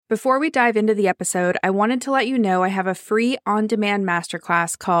Before we dive into the episode, I wanted to let you know I have a free on-demand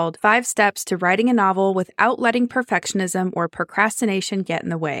masterclass called 5 Steps to Writing a Novel Without Letting Perfectionism or Procrastination Get in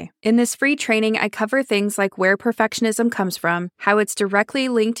the Way. In this free training, I cover things like where perfectionism comes from, how it's directly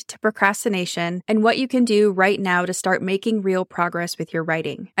linked to procrastination, and what you can do right now to start making real progress with your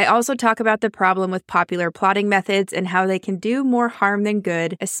writing. I also talk about the problem with popular plotting methods and how they can do more harm than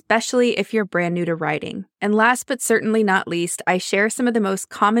good, especially if you're brand new to writing. And last but certainly not least, I share some of the most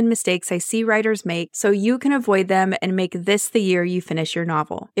common mistakes I see writers make so you can avoid them and make this the year you finish your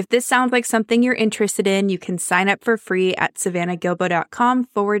novel. If this sounds like something you're interested in, you can sign up for free at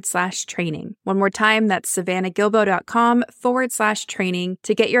savannahgilbo.com/training. One more time, that's savannahgilbo.com/training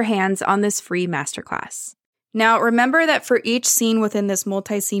to get your hands on this free masterclass. Now, remember that for each scene within this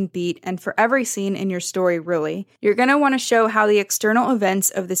multi-scene beat, and for every scene in your story really, you're going to want to show how the external events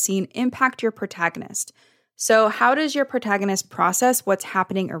of the scene impact your protagonist. So how does your protagonist process what's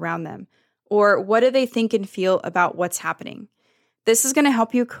happening around them? Or what do they think and feel about what's happening? This is going to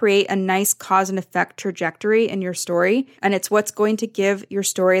help you create a nice cause and effect trajectory in your story, and it's what's going to give your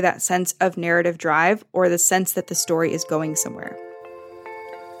story that sense of narrative drive or the sense that the story is going somewhere.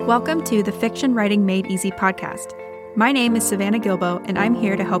 Welcome to the Fiction Writing Made Easy podcast. My name is Savannah Gilbo, and I'm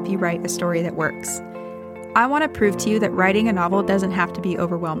here to help you write a story that works. I want to prove to you that writing a novel doesn't have to be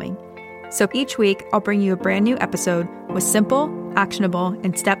overwhelming. So each week, I'll bring you a brand new episode with simple, actionable,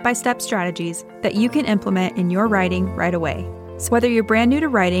 and step-by-step strategies that you can implement in your writing right away. So whether you're brand new to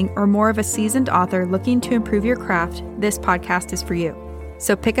writing or more of a seasoned author looking to improve your craft, this podcast is for you.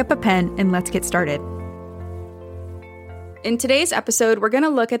 So pick up a pen and let's get started. In today's episode, we're going to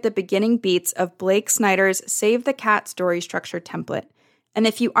look at the beginning beats of Blake Snyder's Save the Cat story structure template. And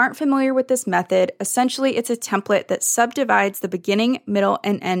if you aren't familiar with this method, essentially it's a template that subdivides the beginning, middle,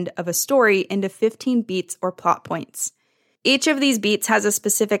 and end of a story into 15 beats or plot points. Each of these beats has a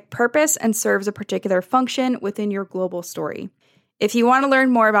specific purpose and serves a particular function within your global story. If you want to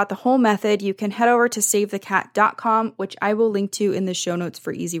learn more about the whole method, you can head over to savethecat.com, which I will link to in the show notes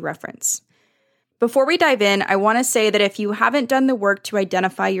for easy reference. Before we dive in, I want to say that if you haven't done the work to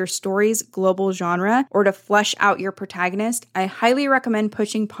identify your story's global genre or to flesh out your protagonist, I highly recommend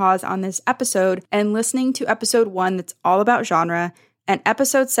pushing pause on this episode and listening to episode 1 that's all about genre and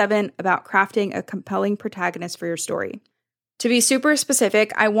episode 7 about crafting a compelling protagonist for your story. To be super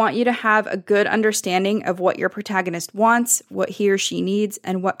specific, I want you to have a good understanding of what your protagonist wants, what he or she needs,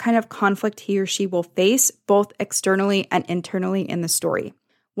 and what kind of conflict he or she will face, both externally and internally in the story.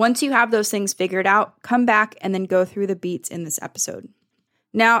 Once you have those things figured out, come back and then go through the beats in this episode.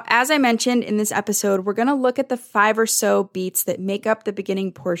 Now, as I mentioned in this episode, we're going to look at the 5 or so beats that make up the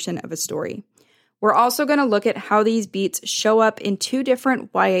beginning portion of a story. We're also going to look at how these beats show up in 2 different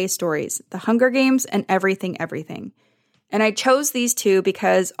YA stories, The Hunger Games and Everything Everything. And I chose these 2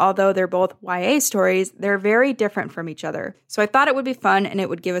 because although they're both YA stories, they're very different from each other. So I thought it would be fun and it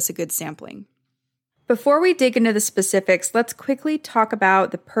would give us a good sampling. Before we dig into the specifics, let's quickly talk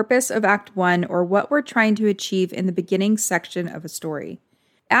about the purpose of Act 1 or what we're trying to achieve in the beginning section of a story.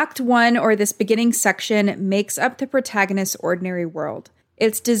 Act 1, or this beginning section, makes up the protagonist's ordinary world.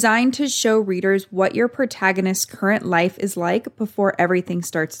 It's designed to show readers what your protagonist's current life is like before everything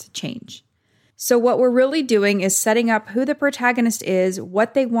starts to change. So what we're really doing is setting up who the protagonist is,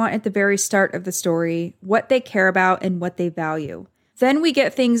 what they want at the very start of the story, what they care about, and what they value. Then we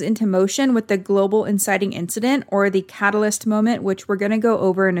get things into motion with the global inciting incident or the catalyst moment, which we're going to go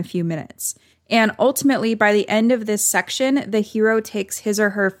over in a few minutes. And ultimately, by the end of this section, the hero takes his or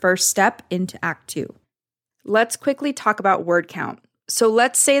her first step into Act 2. Let's quickly talk about word count. So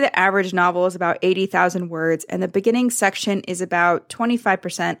let's say the average novel is about 80,000 words, and the beginning section is about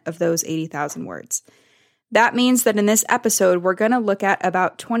 25% of those 80,000 words. That means that in this episode, we're going to look at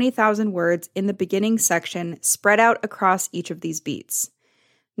about 20,000 words in the beginning section spread out across each of these beats.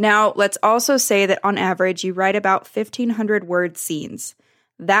 Now, let's also say that on average, you write about 1,500 word scenes.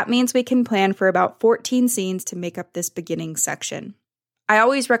 That means we can plan for about 14 scenes to make up this beginning section. I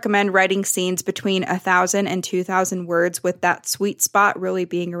always recommend writing scenes between 1,000 and 2,000 words, with that sweet spot really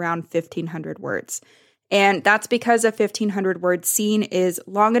being around 1,500 words. And that's because a 1,500-word scene is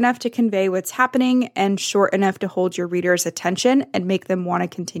long enough to convey what's happening and short enough to hold your reader's attention and make them want to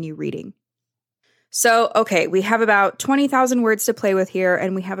continue reading. So, okay, we have about 20,000 words to play with here,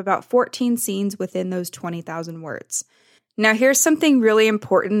 and we have about 14 scenes within those 20,000 words. Now, here's something really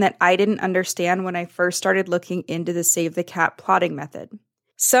important that I didn't understand when I first started looking into the Save the Cat plotting method.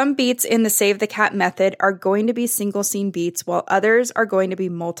 Some beats in the Save the Cat method are going to be single-scene beats, while others are going to be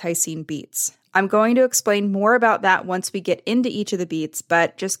multi-scene beats. I'm going to explain more about that once we get into each of the beats,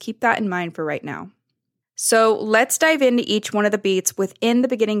 but just keep that in mind for right now. So let's dive into each one of the beats within the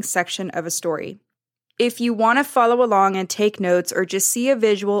beginning section of a story. If you want to follow along and take notes or just see a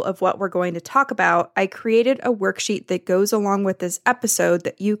visual of what we're going to talk about, I created a worksheet that goes along with this episode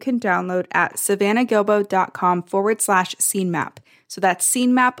that you can download at savannahgilbo.com/scene map. So that's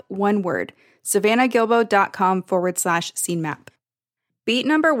scene map, one word, savannahgilbo.com/scene map. Beat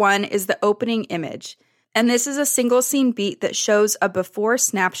number 1 is the opening image. And this is a single scene beat that shows a before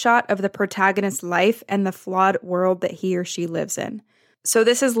snapshot of the protagonist's life and the flawed world that he or she lives in. So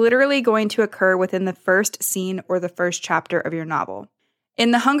this is literally going to occur within the first scene or the first chapter of your novel.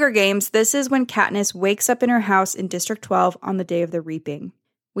 In The Hunger Games, this is when Katniss wakes up in her house in District 12 on the day of the reaping.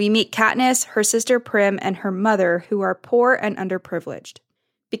 We meet Katniss, her sister Prim, and her mother, who are poor and underprivileged.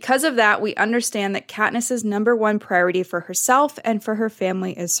 Because of that, we understand that Katniss's number one priority for herself and for her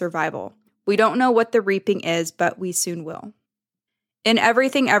family is survival. We don't know what the reaping is, but we soon will. In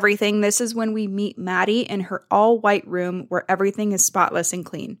Everything, Everything, this is when we meet Maddie in her all-white room where everything is spotless and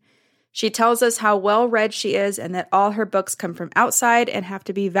clean. She tells us how well-read she is and that all her books come from outside and have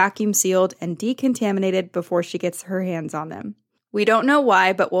to be vacuum-sealed and decontaminated before she gets her hands on them. We don't know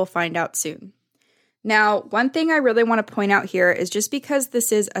why, but we'll find out soon. Now, one thing I really want to point out here is just because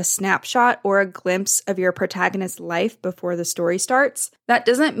this is a snapshot or a glimpse of your protagonist's life before the story starts, that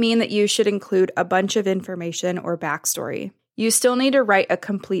doesn't mean that you should include a bunch of information or backstory. You still need to write a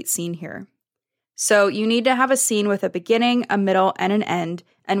complete scene here. So you need to have a scene with a beginning, a middle, and an end,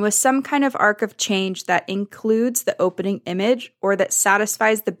 and with some kind of arc of change that includes the opening image or that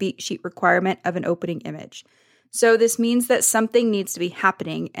satisfies the beat sheet requirement of an opening image. So this means that something needs to be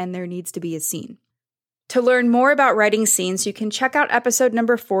happening and there needs to be a scene. To learn more about writing scenes, you can check out episode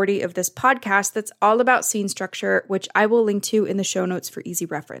number 40 of this podcast that's all about scene structure, which I will link to in the show notes for easy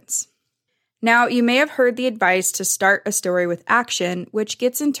reference. Now, you may have heard the advice to start a story with action, which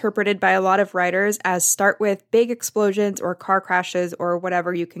gets interpreted by a lot of writers as start with big explosions or car crashes or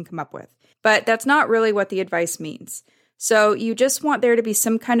whatever you can come up with. But that's not really what the advice means. So you just want there to be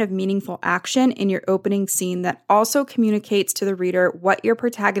some kind of meaningful action in your opening scene that also communicates to the reader what your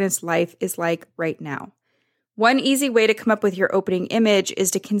protagonist's life is like right now. One easy way to come up with your opening image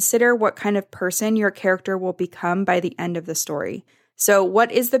is to consider what kind of person your character will become by the end of the story. So what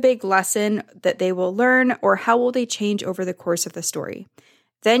is the big lesson that they will learn, or how will they change over the course of the story?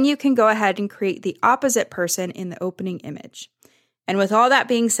 Then you can go ahead and create the opposite person in the opening image. And with all that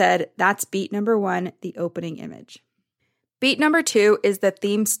being said, that's beat number 1, the opening image. Beat number 2 is the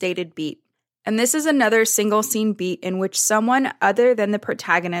theme stated beat. And this is another single scene beat in which someone other than the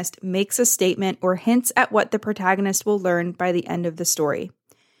protagonist makes a statement or hints at what the protagonist will learn by the end of the story.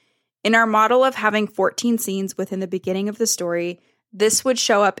 In our model of having 14 scenes within the beginning of the story, this would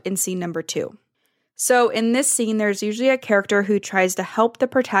show up in scene number 2. So in this scene, there's usually a character who tries to help the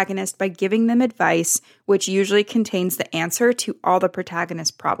protagonist by giving them advice, which usually contains the answer to all the protagonist's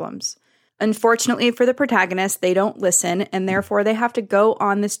problems. Unfortunately for the protagonist, they don't listen, and therefore they have to go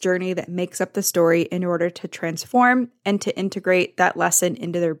on this journey that makes up the story in order to transform and to integrate that lesson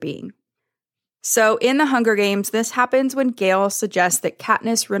into their being. So in The Hunger Games, this happens when Gale suggests that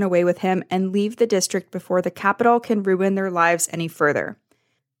Katniss run away with him and leave the district before the Capitol can ruin their lives any further.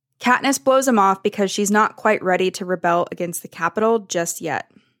 Katniss blows him off because she's not quite ready to rebel against the Capitol just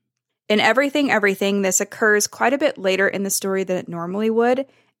yet. In Everything, Everything, this occurs quite a bit later in the story than it normally would,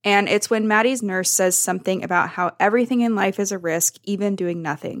 and it's when Maddie's nurse says something about how everything in life is a risk, even doing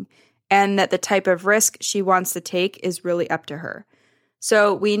nothing, and that the type of risk she wants to take is really up to her.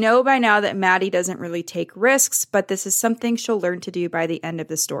 So we know by now that Maddie doesn't really take risks, but this is something she'll learn to do by the end of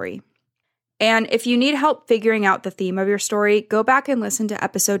the story. And if you need help figuring out the theme of your story, go back and listen to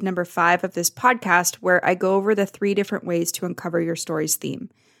episode number 5 of this podcast, where I go over the 3 different ways to uncover your story's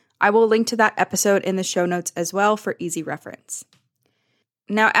theme. I will link to that episode in the show notes as well for easy reference.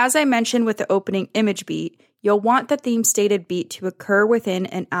 Now, as I mentioned with the opening image beat, you'll want the theme stated beat to occur within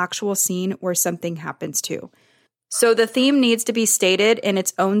an actual scene where something happens too. So the theme needs to be stated in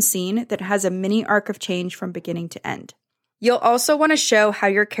its own scene that has a mini arc of change from beginning to end. You'll also want to show how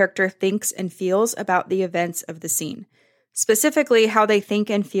your character thinks and feels about the events of the scene, specifically how they think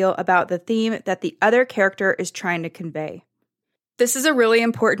and feel about the theme that the other character is trying to convey. This is a really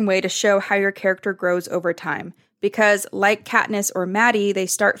important way to show how your character grows over time, because like Katniss or Maddie, they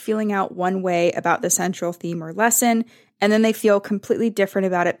start feeling out one way about the central theme or lesson, and then they feel completely different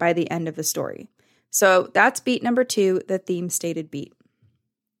about it by the end of the story. So that's beat number 2, the theme stated beat.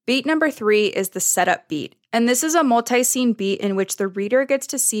 Beat number 3 is the setup beat, and this is a multi-scene beat in which the reader gets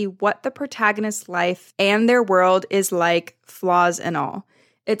to see what the protagonist's life and their world is like, flaws and all.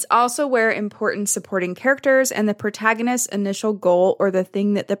 It's also where important supporting characters and the protagonist's initial goal, or the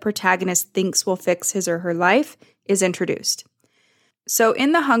thing that the protagonist thinks will fix his or her life, is introduced. So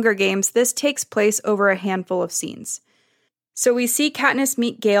in The Hunger Games, this takes place over a handful of scenes. So we see Katniss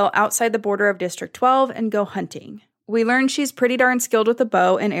meet Gale outside the border of District 12 and go hunting. We learn she's pretty darn skilled with a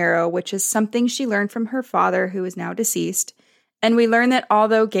bow and arrow, which is something she learned from her father, who is now deceased. And we learn that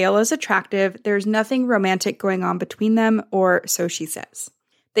although Gale is attractive, there's nothing romantic going on between them, or so she says.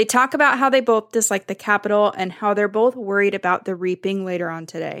 They talk about how they both dislike the Capitol and how they're both worried about the reaping later on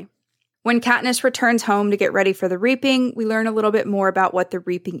today. When Katniss returns home to get ready for the reaping, we learn a little bit more about what the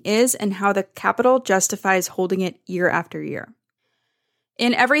reaping is and how the Capitol justifies holding it year after year.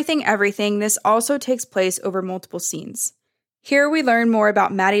 In Everything, Everything, this also takes place over multiple scenes. Here we learn more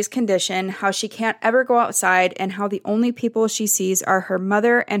about Maddie's condition, how she can't ever go outside, and how the only people she sees are her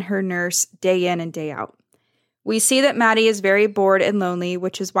mother and her nurse day in and day out. We see that Maddie is very bored and lonely,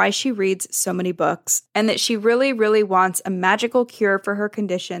 which is why she reads so many books, and that she really, really wants a magical cure for her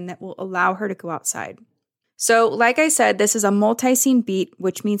condition that will allow her to go outside. So, like I said, this is a multi-scene beat,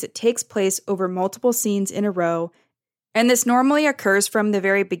 which means it takes place over multiple scenes in a row, and this normally occurs from the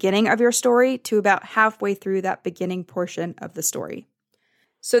very beginning of your story to about halfway through that beginning portion of the story.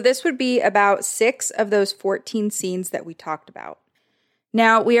 So this would be about 6 of those 14 scenes that we talked about.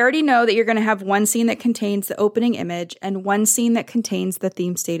 Now, we already know that you're going to have one scene that contains the opening image and one scene that contains the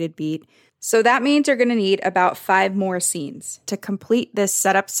theme-stated beat. So that means you're going to need about 5 more scenes to complete this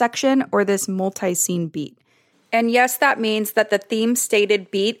setup section or this multi-scene beat. And yes, that means that the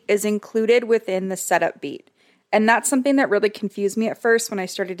theme-stated beat is included within the setup beat. And that's something that really confused me at first when I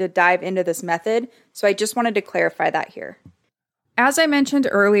started to dive into this method, so I just wanted to clarify that here. As I mentioned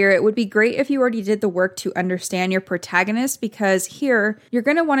earlier, it would be great if you already did the work to understand your protagonist, because here, you're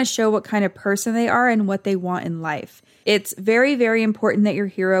going to want to show what kind of person they are and what they want in life. It's very, very important that your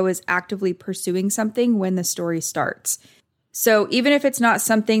hero is actively pursuing something when the story starts. So even if it's not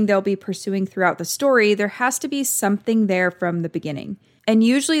something they'll be pursuing throughout the story, there has to be something there from the beginning. And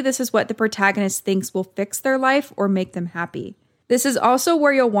usually this is what the protagonist thinks will fix their life or make them happy. This is also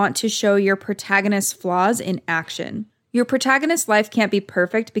where you'll want to show your protagonist's flaws in action. Your protagonist's life can't be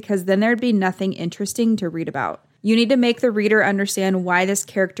perfect because then there'd be nothing interesting to read about. You need to make the reader understand why this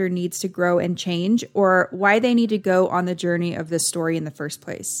character needs to grow and change, or why they need to go on the journey of this story in the first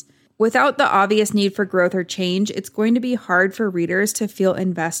place. Without the obvious need for growth or change, it's going to be hard for readers to feel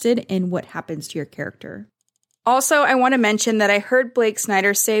invested in what happens to your character. Also, I want to mention that I heard Blake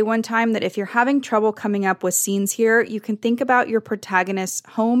Snyder say one time that if you're having trouble coming up with scenes here, you can think about your protagonist's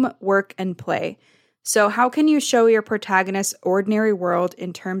home, work, and play. So how can you show your protagonist's ordinary world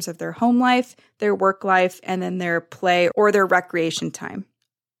in terms of their home life, their work life, and then their play or their recreation time?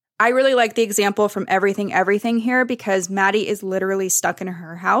 I really like the example from Everything, Everything here because Maddie is literally stuck in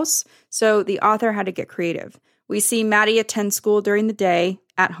her house, so the author had to get creative. We see Maddie attend school during the day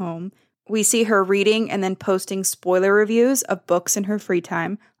at home. We see her reading and then posting spoiler reviews of books in her free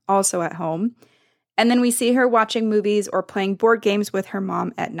time, also at home. And then we see her watching movies or playing board games with her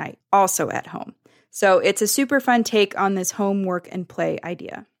mom at night, also at home. So it's a super fun take on this home, work, and play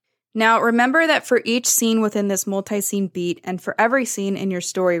idea. Now, remember that for each scene within this multi-scene beat, and for every scene in your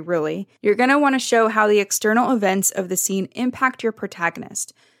story really, you're going to want to show how the external events of the scene impact your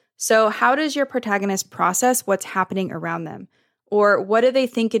protagonist. So how does your protagonist process what's happening around them? Or what do they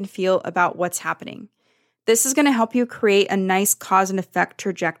think and feel about what's happening? This is going to help you create a nice cause and effect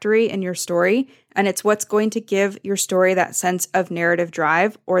trajectory in your story, and it's what's going to give your story that sense of narrative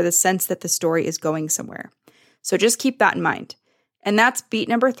drive or the sense that the story is going somewhere. So just keep that in mind. And that's beat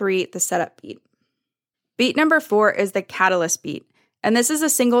number 3, the setup beat. Beat number 4 is the catalyst beat, and this is a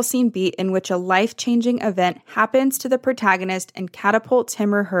single scene beat in which a life-changing event happens to the protagonist and catapults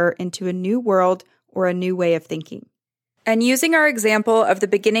him or her into a new world or a new way of thinking. And using our example of the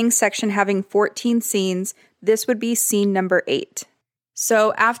beginning section having 14 scenes, this would be scene number 8.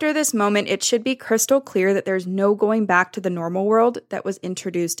 So after this moment, it should be crystal clear that there's no going back to the normal world that was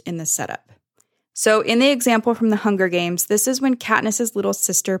introduced in the setup. So in the example from the Hunger Games, this is when Katniss's little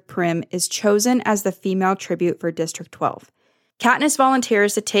sister, Prim, is chosen as the female tribute for District 12. Katniss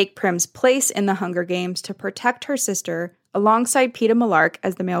volunteers to take Prim's place in the Hunger Games to protect her sister alongside Peeta Mellark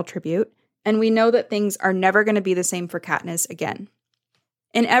as the male tribute, and we know that things are never going to be the same for Katniss again.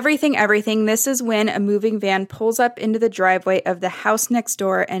 In Everything, Everything, this is when a moving van pulls up into the driveway of the house next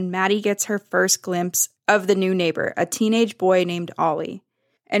door and Maddie gets her first glimpse of the new neighbor, a teenage boy named Ollie.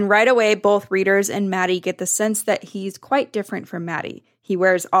 And right away, both readers and Maddie get the sense that he's quite different from Maddie. He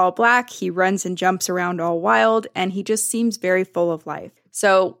wears all black, he runs and jumps around all wild, and he just seems very full of life.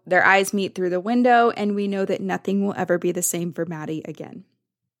 So their eyes meet through the window, and we know that nothing will ever be the same for Maddie again.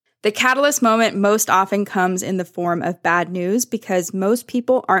 The catalyst moment most often comes in the form of bad news because most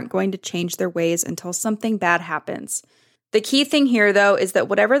people aren't going to change their ways until something bad happens. The key thing here, though, is that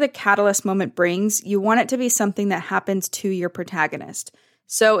whatever the catalyst moment brings, you want it to be something that happens to your protagonist.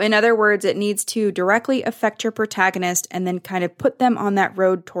 So in other words, it needs to directly affect your protagonist and then kind of put them on that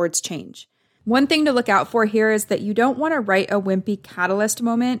road towards change. One thing to look out for here is that you don't want to write a wimpy catalyst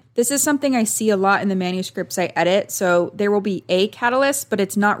moment. This is something I see a lot in the manuscripts I edit, so there will be a catalyst, but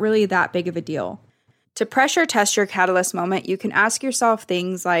it's not really that big of a deal. To pressure test your catalyst moment, you can ask yourself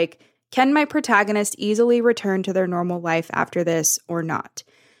things like, can my protagonist easily return to their normal life after this or not?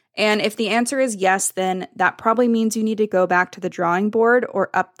 And if the answer is yes, then that probably means you need to go back to the drawing board or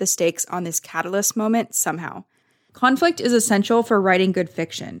up the stakes on this catalyst moment somehow. Conflict is essential for writing good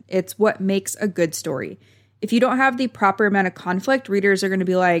fiction. It's what makes a good story. If you don't have the proper amount of conflict, readers are going to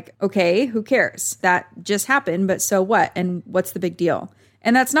be like, okay, who cares? That just happened, but so what? And what's the big deal?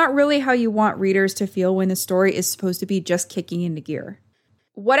 And that's not really how you want readers to feel when the story is supposed to be just kicking into gear.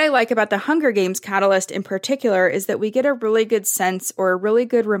 What I like about the Hunger Games catalyst in particular is that we get a really good sense or a really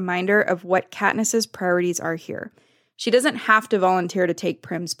good reminder of what Katniss's priorities are here. She doesn't have to volunteer to take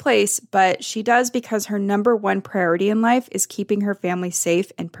Prim's place, but she does because her number one priority in life is keeping her family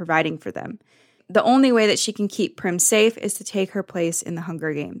safe and providing for them. The only way that she can keep Prim safe is to take her place in the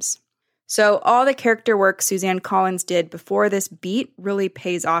Hunger Games. So all the character work Suzanne Collins did before this beat really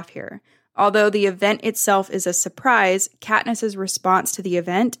pays off here. Although the event itself is a surprise, Katniss's response to the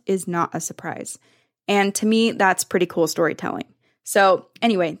event is not a surprise. And to me, that's pretty cool storytelling. So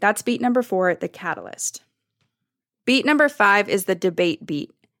anyway, that's beat number 4, the catalyst. Beat number 5 is the debate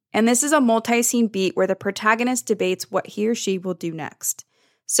beat. And this is a multi-scene beat where the protagonist debates what he or she will do next.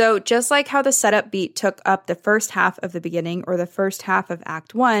 So just like how the setup beat took up the first half of the beginning or the first half of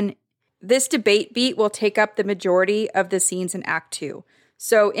Act 1, this debate beat will take up the majority of the scenes in Act 2.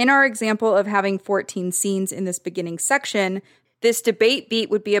 So in our example of having 14 scenes in this beginning section, this debate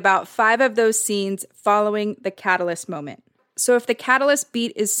beat would be about 5 of those scenes following the catalyst moment. So if the catalyst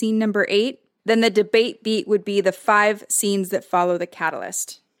beat is scene number 8, then the debate beat would be the 5 scenes that follow the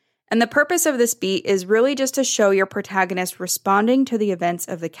catalyst. And the purpose of this beat is really just to show your protagonist responding to the events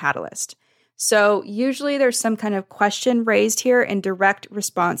of the catalyst. So usually there's some kind of question raised here in direct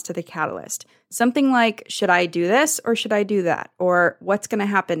response to the catalyst. Something like, should I do this or should I do that? Or what's going to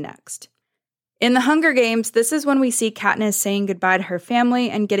happen next? In the Hunger Games, this is when we see Katniss saying goodbye to her family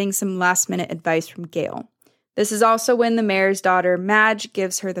and getting some last-minute advice from Gale. This is also when the mayor's daughter, Madge,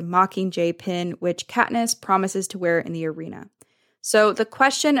 gives her the Mockingjay pin, which Katniss promises to wear in the arena. So the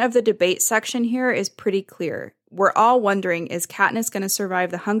question of the debate section here is pretty clear. We're all wondering, is Katniss going to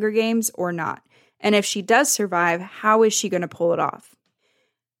survive the Hunger Games or not? And if she does survive, how is she going to pull it off?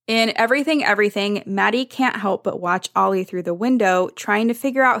 In Everything, Maddie can't help but watch Ollie through the window, trying to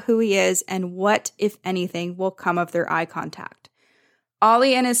figure out who he is and what, if anything, will come of their eye contact.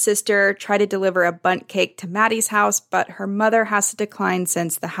 Ollie and his sister try to deliver a bundt cake to Maddie's house, but her mother has to decline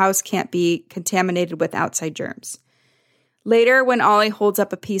since the house can't be contaminated with outside germs. Later, when Ollie holds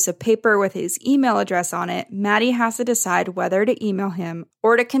up a piece of paper with his email address on it, Maddie has to decide whether to email him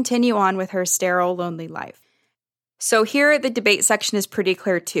or to continue on with her sterile, lonely life. So here, the debate section is pretty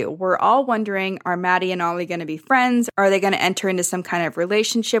clear too. We're all wondering, are Maddie and Ollie going to be friends? Are they going to enter into some kind of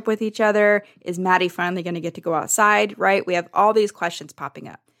relationship with each other? Is Maddie finally going to get to go outside, right? We have all these questions popping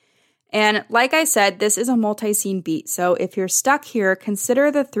up. And like I said, this is a multi-scene beat. So if you're stuck here, consider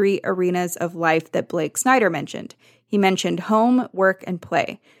the 3 arenas of life that Blake Snyder mentioned. He mentioned home, work, and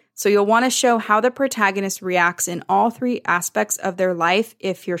play. So you'll want to show how the protagonist reacts in all 3 aspects of their life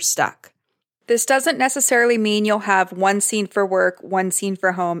if you're stuck. This doesn't necessarily mean you'll have 1 scene for work, 1 scene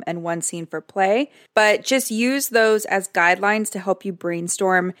for home, and 1 scene for play, but just use those as guidelines to help you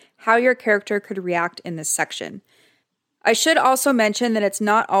brainstorm how your character could react in this section. I should also mention that it's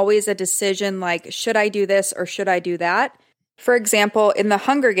not always a decision like, should I do this or should I do that? For example, in the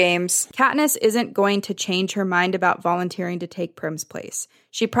Hunger Games, Katniss isn't going to change her mind about volunteering to take Prim's place.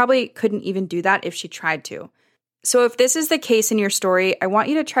 She probably couldn't even do that if she tried to. So if this is the case in your story, I want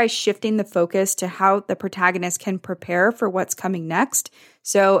you to try shifting the focus to how the protagonist can prepare for what's coming next.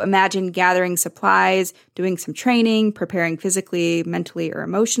 So imagine gathering supplies, doing some training, preparing physically, mentally, or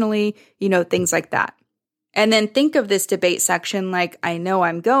emotionally, things like that. And then think of this debate section like, I know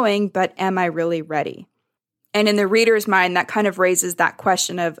I'm going, but am I really ready? And in the reader's mind, that kind of raises that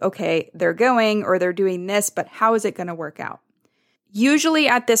question of, okay, they're going or they're doing this, but how is it going to work out? Usually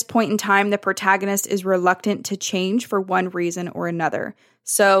at this point in time, the protagonist is reluctant to change for one reason or another.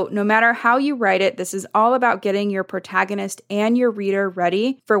 So no matter how you write it, this is all about getting your protagonist and your reader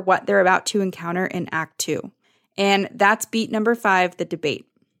ready for what they're about to encounter in Act 2. And that's beat number 5, the debate.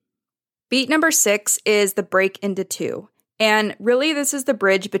 Beat number 6 is the break into 2. And really, this is the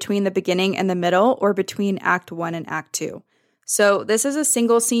bridge between the beginning and the middle, or between Act 1 and Act 2. So this is a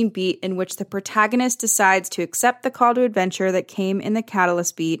single scene beat in which the protagonist decides to accept the call to adventure that came in the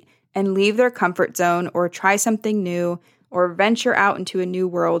Catalyst beat and leave their comfort zone or try something new or venture out into a new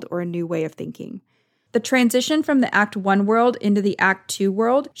world or a new way of thinking. The transition from the Act 1 world into the Act 2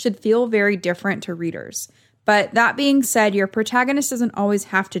 world should feel very different to readers. But that being said, your protagonist doesn't always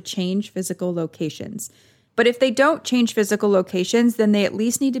have to change physical locations. But if they don't change physical locations, then they at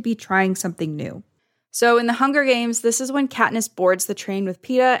least need to be trying something new. So in The Hunger Games, this is when Katniss boards the train with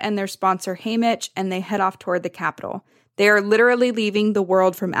Peeta and their sponsor Haymitch, and they head off toward the capital. They are literally leaving the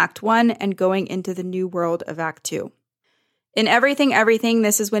world from Act 1 and going into the new world of Act 2. In Everything,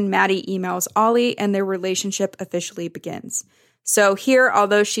 this is when Maddie emails Ollie and their relationship officially begins. So here,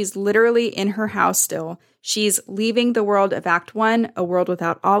 although she's literally in her house still, she's leaving the world of Act 1, a world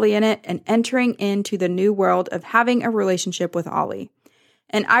without Ollie in it, and entering into the new world of having a relationship with Ollie.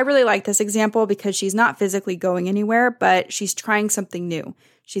 And I really like this example because she's not physically going anywhere, but she's trying something new.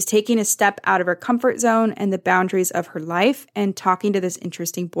 She's taking a step out of her comfort zone and the boundaries of her life and talking to this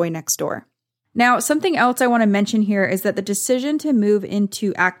interesting boy next door. Now, something else I want to mention here is that the decision to move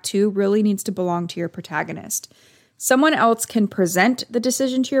into Act 2 really needs to belong to your protagonist. Someone else can present the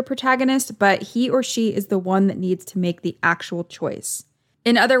decision to your protagonist, but he or she is the one that needs to make the actual choice.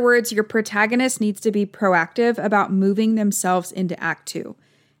 In other words, your protagonist needs to be proactive about moving themselves into Act 2.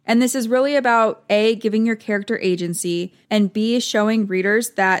 And this is really about A, giving your character agency, and B, showing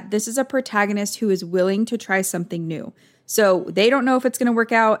readers that this is a protagonist who is willing to try something new. So they don't know if it's going to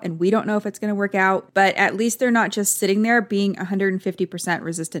work out, and we don't know if it's going to work out, but at least they're not just sitting there being 150%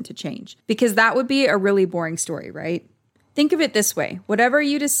 resistant to change, because that would be a really boring story, right? Think of it this way. Whatever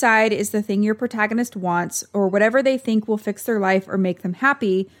you decide is the thing your protagonist wants, or whatever they think will fix their life or make them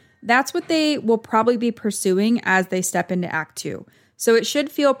happy, that's what they will probably be pursuing as they step into Act 2. So it should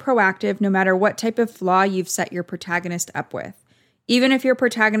feel proactive no matter what type of flaw you've set your protagonist up with. Even if your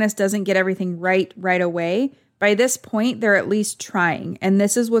protagonist doesn't get everything right away, by this point, they're at least trying, and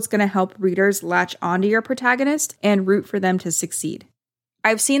this is what's going to help readers latch onto your protagonist and root for them to succeed.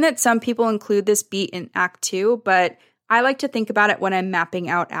 I've seen that some people include this beat in Act 2, but I like to think about it when I'm mapping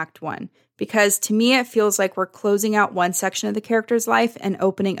out Act 1, because to me it feels like we're closing out one section of the character's life and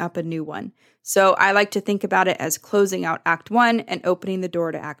opening up a new one. So I like to think about it as closing out Act 1 and opening the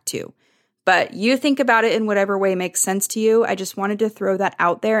door to Act 2. But you think about it in whatever way makes sense to you. I just wanted to throw that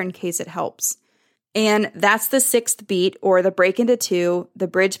out there in case it helps. And that's the 6th beat, or the break into 2, the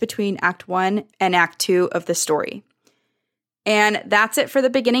bridge between Act 1 and Act 2 of the story. And that's it for the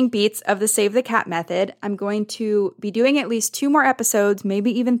beginning beats of the Save the Cat method. I'm going to be doing at least 2 more episodes,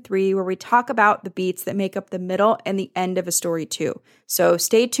 maybe even 3, where we talk about the beats that make up the middle and the end of a story too. So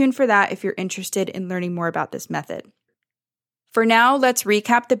stay tuned for that if you're interested in learning more about this method. For now, let's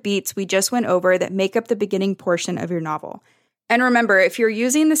recap the beats we just went over that make up the beginning portion of your novel. And remember, if you're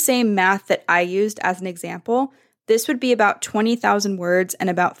using the same math that I used as an example, this would be about 20,000 words and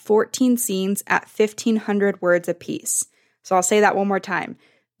about 14 scenes at 1,500 words apiece. So I'll say that one more time.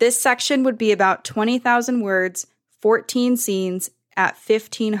 This section would be about 20,000 words, 14 scenes at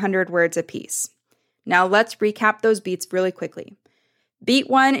 1,500 words apiece. Now let's recap those beats really quickly. Beat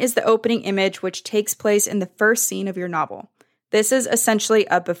 1 is the opening image, which takes place in the first scene of your novel. This is essentially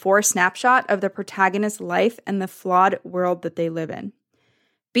a before snapshot of the protagonist's life and the flawed world that they live in.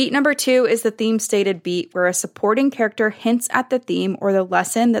 Beat number 2 is the theme-stated beat, where a supporting character hints at the theme or the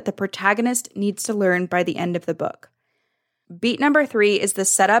lesson that the protagonist needs to learn by the end of the book. Beat number 3 is the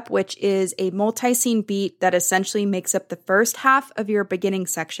setup, which is a multi-scene beat that essentially makes up the first half of your beginning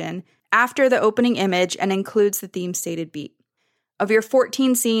section after the opening image and includes the theme-stated beat. Of your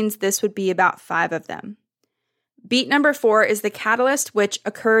 14 scenes, this would be about 5 of them. Beat number 4 is the catalyst, which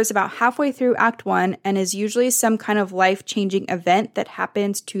occurs about halfway through Act 1 and is usually some kind of life-changing event that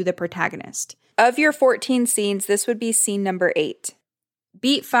happens to the protagonist. Of your 14 scenes, this would be scene number 8.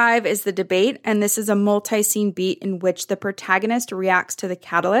 Beat 5 is the debate, and this is a multi-scene beat in which the protagonist reacts to the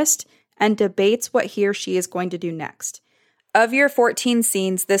catalyst and debates what he or she is going to do next. Of your 14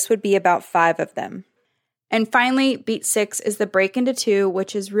 scenes, this would be about 5 of them. And finally, beat 6 is the break into 2,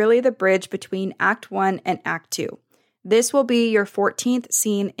 which is really the bridge between Act 1 and Act 2. This will be your 14th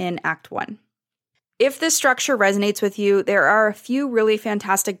scene in Act 1. If this structure resonates with you, there are a few really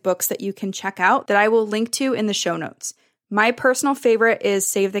fantastic books that you can check out that I will link to in the show notes. My personal favorite is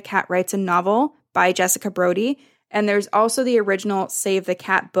Save the Cat Writes a Novel by Jessica Brody, and there's also the original Save the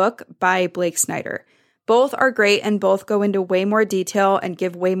Cat book by Blake Snyder. Both are great and both go into way more detail and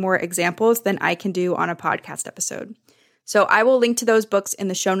give way more examples than I can do on a podcast episode. So I will link to those books in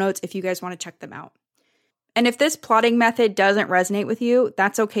the show notes if you guys want to check them out. And if this plotting method doesn't resonate with you,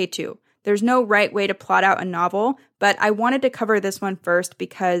 that's okay too. There's no right way to plot out a novel, but I wanted to cover this one first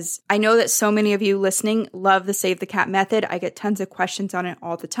because I know that so many of you listening love the Save the Cat method. I get tons of questions on it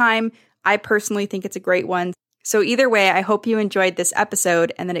all the time. I personally think it's a great one. So either way, I hope you enjoyed this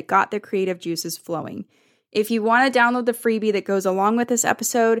episode and that it got the creative juices flowing. If you want to download the freebie that goes along with this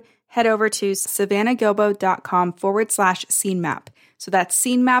episode, head over to savannahgilbo.com/scene map. So that's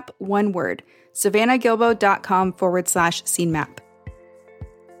scene map, one word, savannahgilbo.com/scene map.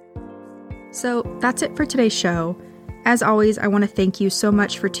 So that's it for today's show. As always, I want to thank you so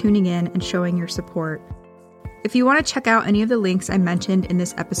much for tuning in and showing your support. If you want to check out any of the links I mentioned in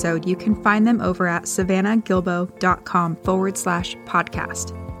this episode, you can find them over at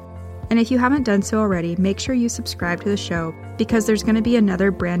savannahgilbo.com/podcast. And if you haven't done so already, make sure you subscribe to the show because there's going to be another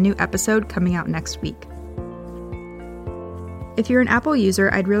brand new episode coming out next week. If you're an Apple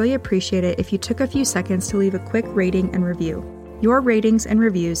user, I'd really appreciate it if you took a few seconds to leave a quick rating and review. Your ratings and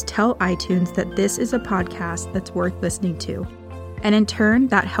reviews tell iTunes that this is a podcast that's worth listening to. And in turn,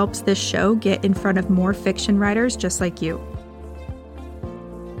 that helps this show get in front of more fiction writers just like you.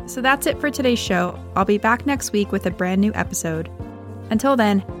 So that's it for today's show. I'll be back next week with a brand new episode. Until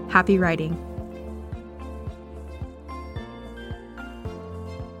then, happy writing.